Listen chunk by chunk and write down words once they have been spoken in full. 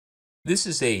This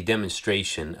is a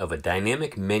demonstration of a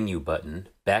dynamic menu button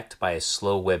backed by a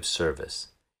slow web service.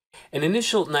 An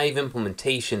initial naive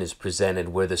implementation is presented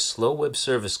where the slow web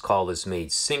service call is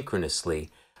made synchronously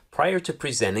prior to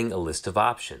presenting a list of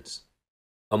options.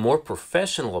 A more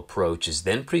professional approach is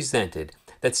then presented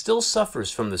that still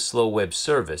suffers from the slow web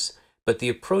service, but the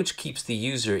approach keeps the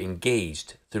user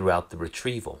engaged throughout the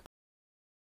retrieval.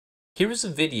 Here is a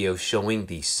video showing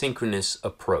the synchronous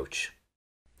approach.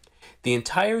 The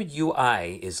entire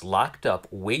UI is locked up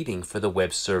waiting for the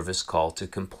web service call to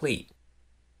complete.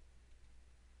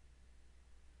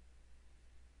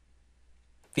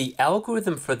 The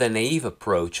algorithm for the naive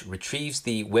approach retrieves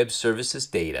the web service's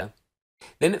data,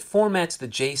 then it formats the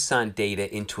JSON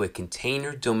data into a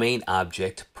container domain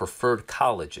object preferred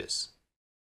colleges.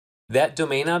 That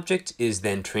domain object is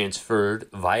then transferred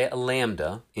via a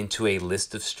lambda into a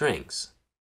list of strings.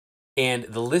 And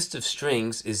the list of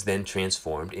strings is then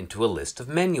transformed into a list of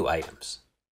menu items.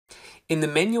 In the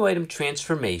menu item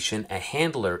transformation, a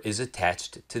handler is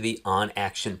attached to the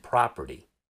onAction property.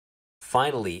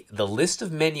 Finally, the list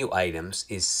of menu items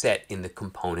is set in the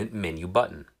component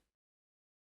MenuButton.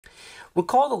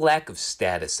 Recall the lack of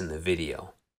status in the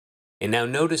video, and now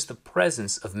notice the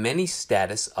presence of many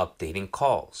status updating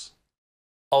calls.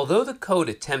 Although the code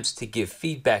attempts to give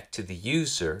feedback to the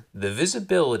user, the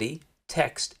visibility,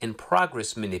 text, and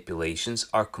progress manipulations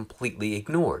are completely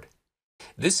ignored.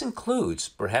 This includes,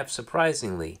 perhaps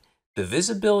surprisingly, the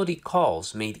visibility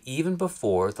calls made even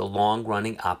before the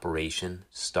long-running operation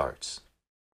starts.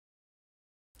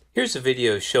 Here's a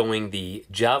video showing the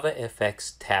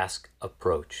JavaFX task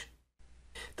approach.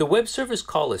 The web service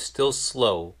call is still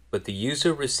slow, but the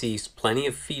user receives plenty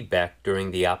of feedback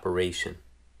during the operation.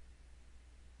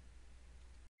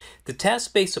 The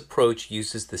task-based approach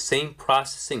uses the same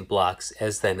processing blocks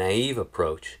as the naive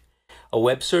approach. A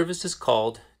web service is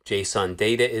called, JSON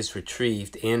data is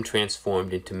retrieved and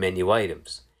transformed into menu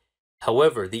items.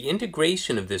 However, the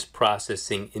integration of this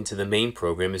processing into the main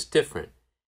program is different.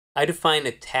 I define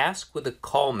a task with a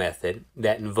call method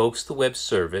that invokes the web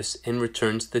service and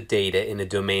returns the data in a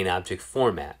domain object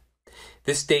format.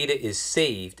 This data is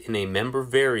saved in a member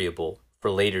variable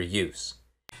for later use.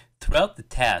 Throughout the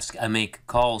task, I make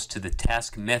calls to the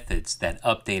task methods that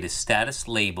update a status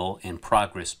label and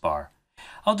progress bar.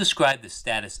 I'll describe the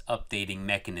status updating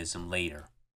mechanism later.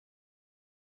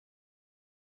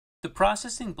 The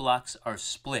processing blocks are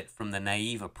split from the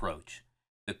naive approach.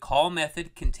 The call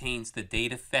method contains the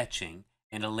data fetching,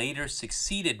 and a later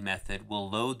succeeded method will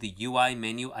load the UI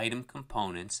menu item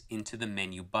components into the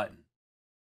menu button.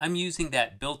 I'm using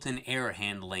that built-in error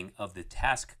handling of the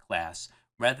task class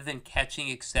rather than catching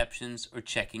exceptions or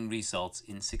checking results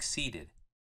in succeeded.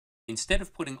 Instead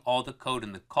of putting all the code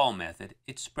in the call method,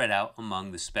 it's spread out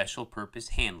among the special purpose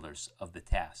handlers of the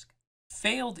task.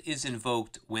 Failed is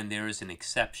invoked when there is an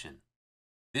exception.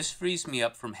 This frees me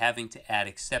up from having to add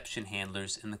exception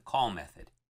handlers in the call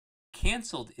method.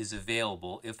 Canceled is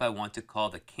available if I want to call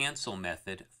the cancel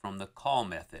method from the call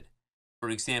method. For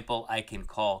example, I can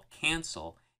call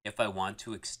cancel if I want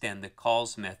to extend the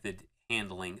calls method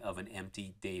handling of an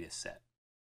empty data set.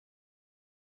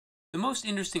 The most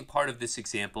interesting part of this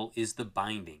example is the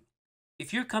binding.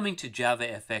 If you're coming to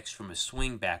JavaFX from a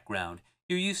Swing background,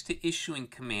 you're used to issuing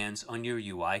commands on your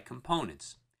UI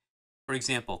components. For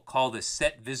example, call the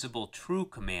setVisibleTrue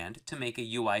command to make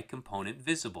a UI component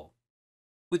visible.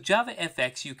 With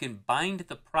JavaFX, you can bind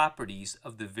the properties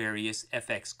of the various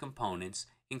FX components,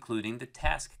 including the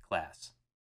task class.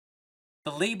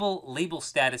 The label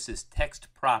status's text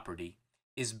property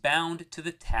is bound to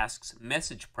the task's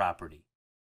message property.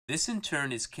 This in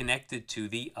turn is connected to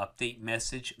the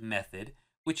updateMessage method,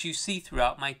 which you see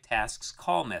throughout my task's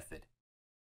call method.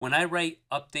 When I write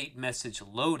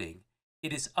updateMessageLoading,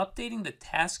 it is updating the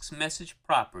task's message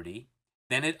property,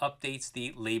 then it updates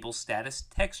the label status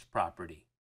text property.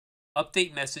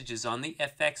 UpdateMessage is on the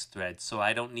FX thread, so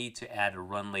I don't need to add a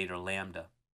runLater lambda.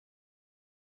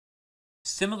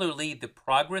 Similarly, the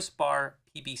progress bar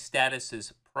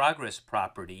PBStatus's progress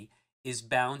property is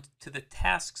bound to the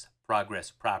task's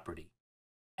progress property.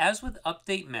 As with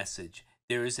updateMessage,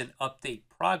 there is an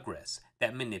updateProgress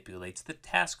that manipulates the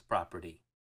task property.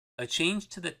 A change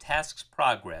to the task's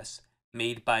progress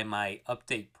made by my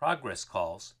updateProgress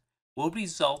calls will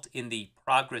result in the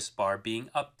progress bar being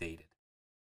updated.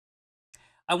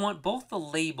 I want both the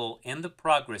label and the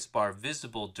progress bar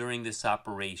visible during this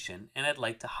operation, and I'd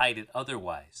like to hide it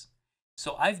otherwise.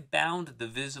 So I've bound the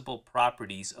visible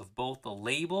properties of both the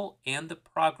label and the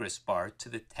progress bar to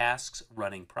the task's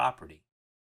running property.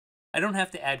 I don't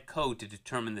have to add code to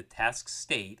determine the task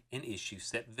state and issue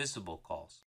setVisible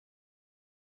calls.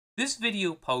 This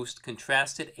video post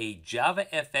contrasted a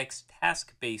JavaFX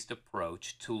task-based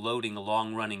approach to loading a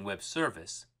long-running web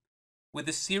service with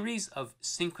a series of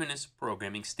synchronous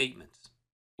programming statements,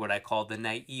 what I call the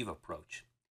naive approach.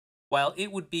 While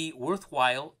it would be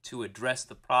worthwhile to address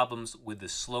the problems with the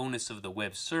slowness of the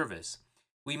web service,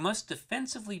 we must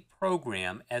defensively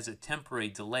program as a temporary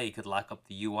delay could lock up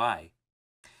the UI.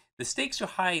 The stakes are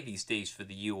high these days for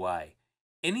the UI.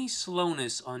 Any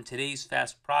slowness on today's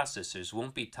fast processors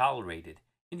won't be tolerated,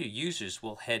 and your users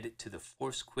will head to the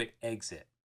force quit exit.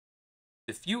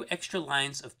 The few extra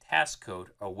lines of task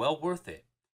code are well worth it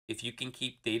if you can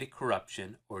keep data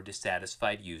corruption or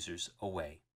dissatisfied users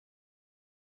away.